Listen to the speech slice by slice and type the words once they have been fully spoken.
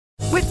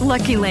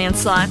Lucky Land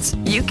Slots,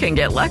 you can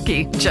get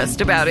lucky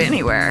just about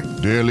anywhere.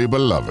 Dearly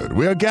beloved,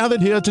 we are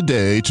gathered here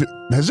today to...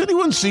 Has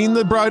anyone seen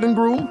the bride and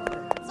groom?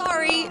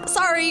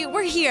 Sorry,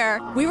 we're here.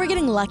 We were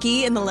getting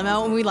lucky in the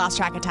limo and we lost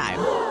track of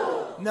time.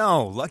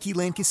 No, Lucky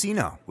Land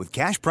Casino, with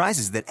cash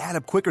prizes that add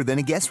up quicker than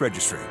a guest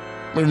registry.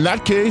 In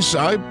that case,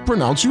 I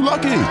pronounce you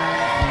lucky.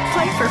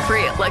 Play for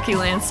free at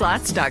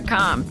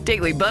LuckyLandSlots.com.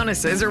 Daily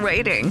bonuses are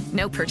waiting.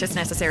 No purchase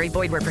necessary.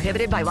 Void where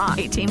prohibited by law.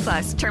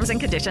 18+. Terms and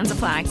conditions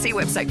apply. See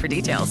website for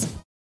details.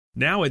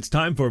 Now it's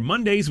time for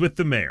Mondays with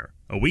the Mayor,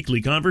 a weekly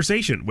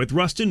conversation with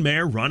Ruston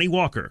Mayor Ronnie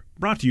Walker.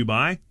 Brought to you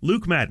by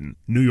Luke Madden,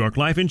 New York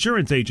Life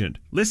Insurance Agent.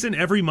 Listen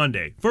every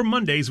Monday for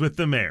Mondays with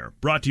the Mayor.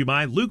 Brought to you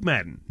by Luke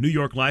Madden, New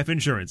York Life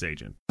Insurance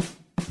Agent.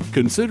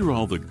 Consider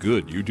all the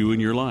good you do in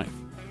your life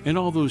and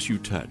all those you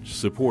touch,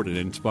 support, and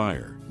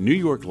inspire. New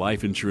York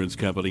Life Insurance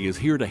Company is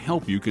here to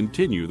help you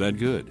continue that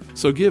good.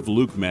 So give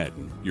Luke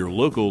Madden, your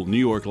local New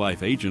York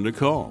Life agent, a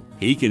call.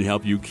 He can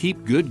help you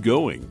keep good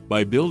going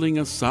by building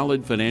a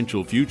solid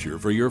financial future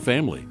for your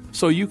family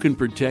so you can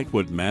protect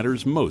what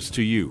matters most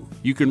to you.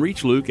 You can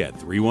reach Luke at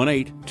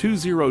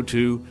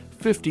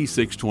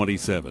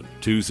 318-202-5627,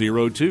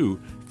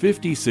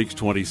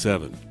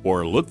 202-5627,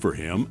 or look for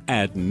him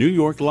at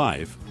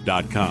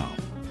newyorklife.com.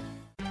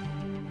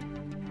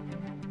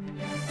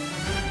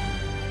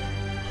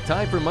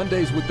 Time for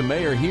Mondays with the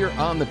Mayor here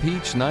on the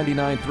Peach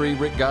 99.3.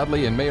 Rick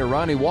Godley and Mayor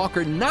Ronnie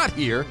Walker not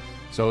here.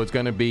 So it's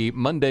going to be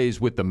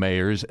Mondays with the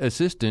Mayor's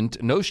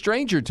assistant, no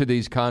stranger to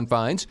these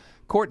confines,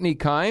 KORTNEY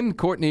Keim.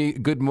 KORTNEY,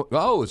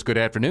 it's good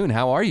afternoon.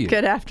 How are you?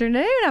 Good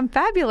afternoon. I'm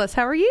fabulous.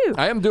 How are you?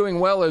 I am doing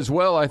well as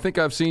well. I think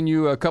I've seen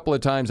you a couple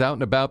of times out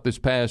and about this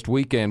past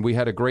weekend. We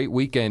had a great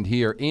weekend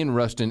here in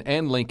Ruston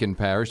and Lincoln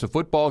Parish. The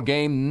football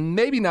game,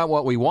 maybe not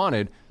what we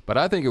wanted, but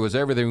I think it was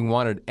everything we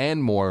wanted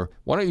and more.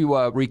 Why don't you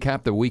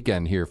recap the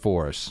weekend here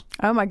for us?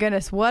 Oh, my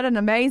goodness. What an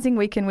amazing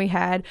weekend we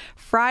had.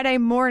 Friday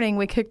morning,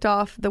 we kicked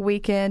off the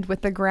weekend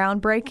with the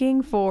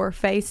groundbreaking for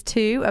Phase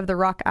 2 of the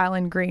Rock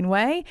Island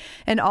Greenway,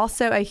 and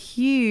also a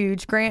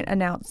huge grant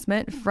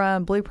announcement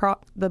from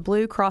the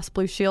Blue Cross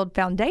Blue Shield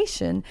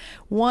Foundation,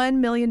 $1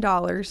 million,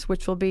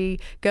 which will be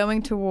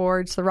going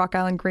towards the Rock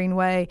Island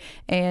Greenway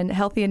and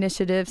healthy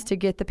initiatives to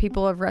get the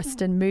people of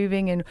Ruston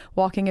moving and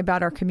walking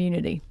about our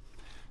community.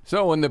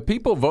 So when the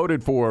people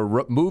voted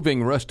for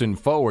moving Ruston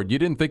forward, you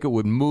didn't think it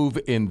would move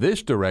in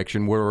this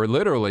direction where we're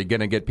literally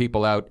going to get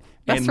people out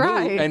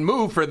and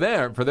move for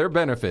their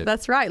benefit.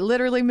 That's right.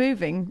 Literally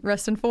moving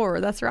Ruston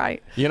forward. That's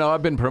right. You know,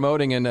 I've been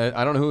promoting, and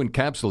I don't know who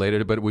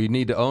encapsulated it, but we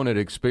need to own it,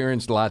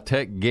 Experienced La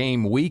Tech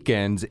Game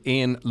Weekends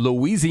in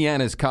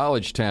Louisiana's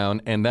college town,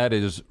 and that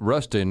is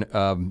Ruston.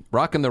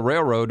 Rocking the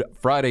Railroad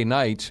Friday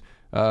nights.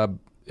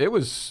 It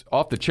was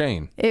off the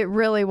chain. It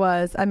really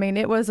was. I mean,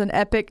 it was an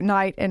epic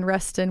night in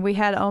Ruston. We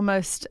had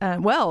almost,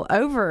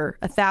 over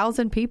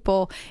 1,000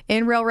 people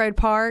in Railroad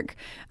Park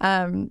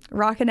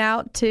rocking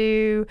out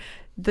to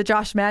the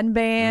Josh Madden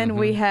Band. Mm-hmm.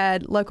 We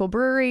had local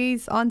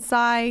breweries on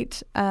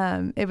site.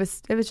 It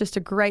was just a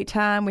great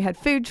time. We had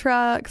food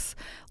trucks,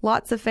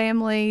 lots of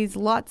families,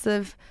 lots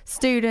of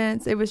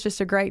students. It was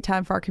just a great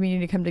time for our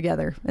community to come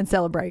together and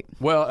celebrate.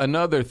 Well,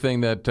 another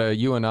thing that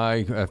you and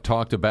I have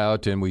talked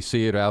about, and we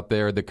see it out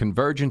there, the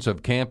convergence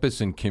of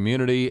campus and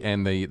community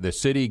and the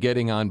city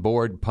getting on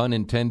board, pun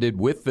intended,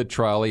 with the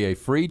trolley, a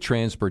free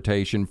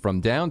transportation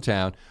from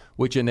downtown,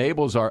 which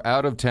enables our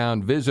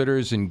out-of-town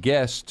visitors and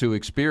guests to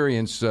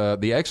experience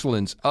the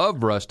excellence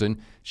of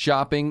Ruston,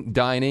 shopping,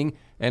 dining,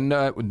 and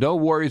no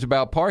worries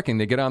about parking.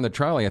 They get on the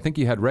trolley. I think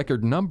you had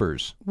record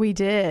numbers. We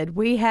did.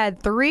 We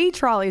had 3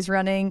 trolleys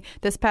running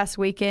this past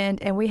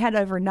weekend, and we had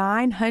over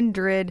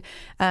 900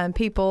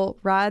 people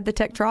ride the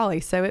Tech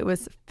Trolley, so it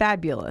was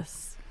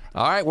fabulous.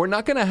 All right, we're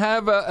not going to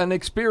have an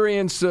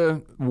Experience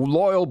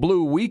Loyal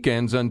Blue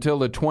Weekends until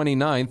the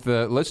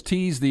 29th. Let's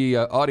tease the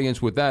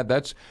audience with that.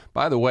 That's,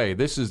 by the way,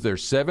 this is their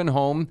 7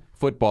 home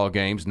football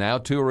games. Now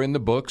 2 are in the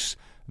books.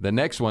 The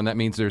next one, that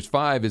means there's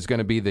 5, is going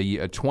to be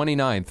the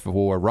 29th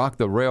for Rock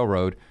the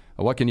Railroad.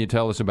 What can you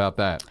tell us about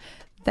that?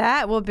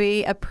 That will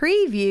be a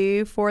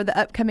preview for the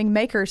upcoming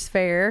Makers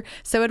Fair.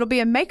 So it'll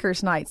be a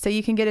Makers Night. So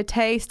you can get a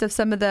taste of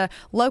some of the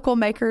local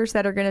makers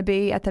that are going to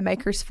be at the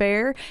Makers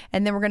Fair.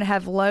 And then we're going to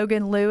have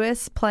Logan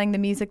Lewis playing the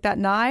music that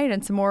night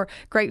and some more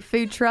great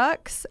food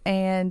trucks.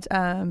 And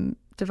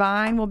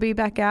Divine will be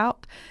back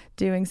out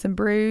doing some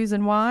brews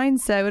and wine.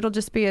 So it'll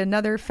just be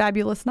another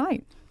fabulous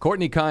night.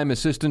 KORTNEY Keim,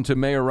 assistant to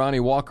Mayor Ronnie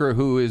Walker,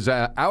 who is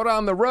out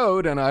on the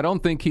road, and I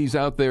don't think he's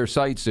out there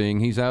sightseeing.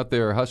 He's out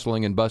there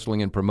hustling and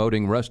bustling and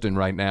promoting Ruston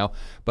right now.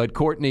 But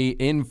KORTNEY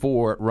in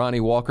for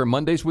Ronnie Walker.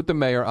 Mondays with the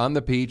Mayor on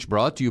the Peach,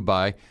 brought to you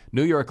by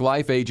New York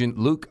Life agent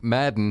Luke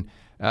Madden.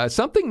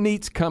 Something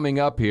neat's coming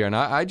up here, and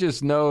I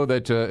just know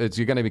that it's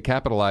going to be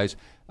capitalized.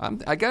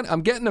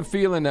 I'm getting a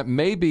feeling that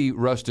maybe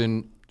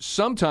Ruston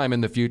sometime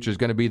in the future is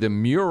going to be the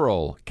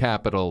mural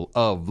capital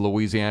of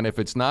Louisiana, if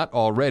it's not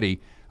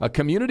already. A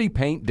community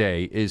paint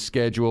day is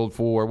scheduled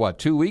for,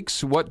 2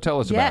 weeks? Tell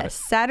us about it. Yes,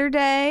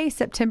 Saturday,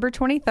 September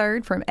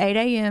 23rd from 8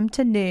 a.m.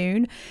 to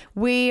noon.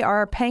 We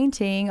are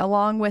painting,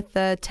 along with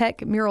the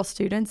tech mural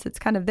students, it's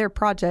kind of their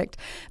project,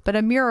 but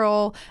a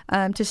mural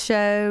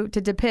to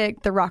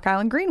depict the Rock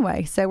Island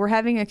Greenway. So we're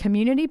having a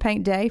community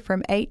paint day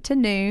from 8 to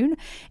noon.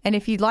 And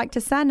if you'd like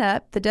to sign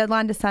up, the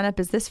deadline to sign up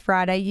is this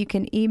Friday. You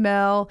can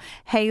email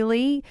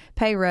Haley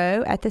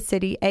Payro at the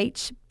city,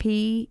 HPEROT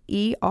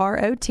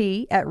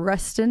at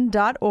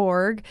ruston.org,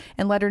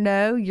 and let her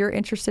know you're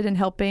interested in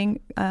helping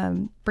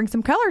bring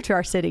some color to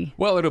our city.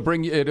 Well,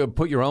 it'll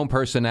put your own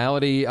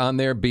personality on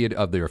there, be it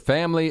of your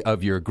family,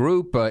 of your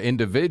group,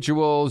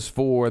 individuals,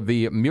 for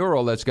the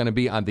mural that's going to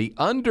be on the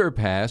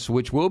underpass,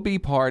 which will be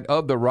part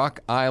of the Rock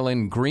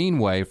Island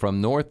Greenway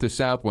from north to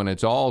south when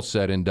it's all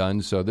said and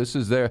done. So this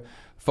is their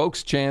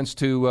folks' chance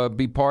to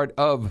be part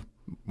of,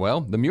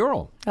 the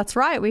mural. That's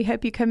right. We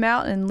hope you come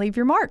out and leave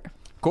your mark.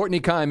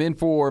 Courtney Keim in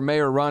for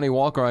Mayor Ronnie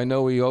Walker. I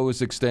know he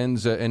always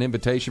extends an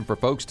invitation for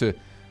folks to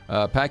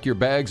pack your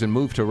bags and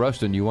move to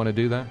Ruston. You want to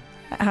do that?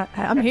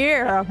 I'm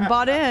here. I'm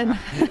bought in.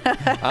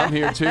 I'm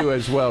here too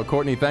as well.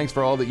 Courtney, thanks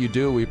for all that you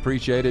do. We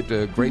appreciate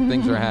it. Great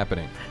things are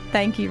happening.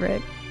 Thank you,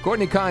 Rick.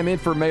 Courtney Keim in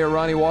for Mayor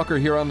Ronnie Walker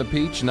here on the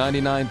Peach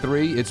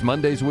 99.3. It's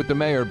Mondays with the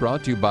Mayor,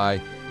 brought to you by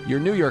your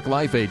New York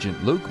Life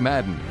agent, Luke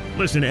Madden.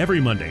 Listen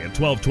every Monday at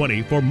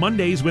 12:20 for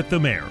Mondays with the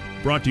Mayor,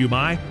 brought to you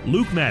by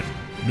Luke Madden,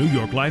 New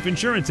York Life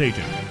Insurance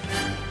agent.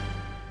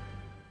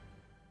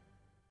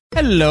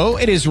 Hello,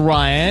 it is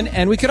Ryan,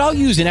 and we could all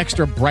use an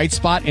extra bright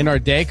spot in our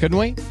day, couldn't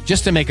we?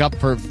 Just to make up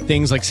for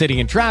things like sitting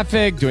in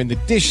traffic, doing the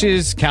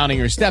dishes, counting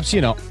your steps,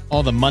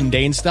 all the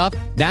mundane stuff.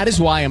 That is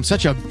why I'm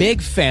such a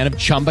big fan of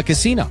Chumba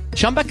Casino.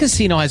 Chumba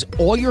Casino has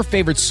all your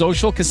favorite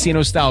social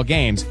casino-style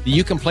games that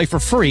you can play for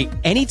free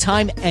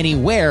anytime,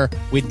 anywhere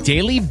with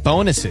daily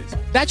bonuses.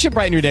 That should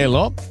brighten your day a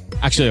little.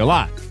 Actually, a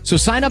lot. So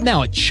sign up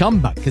now at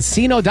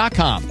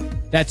ChumbaCasino.com.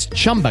 That's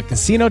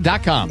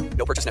ChumbaCasino.com.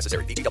 No purchase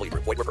necessary. VGW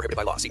Group. Void where prohibited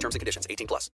by law. See terms and conditions. 18+.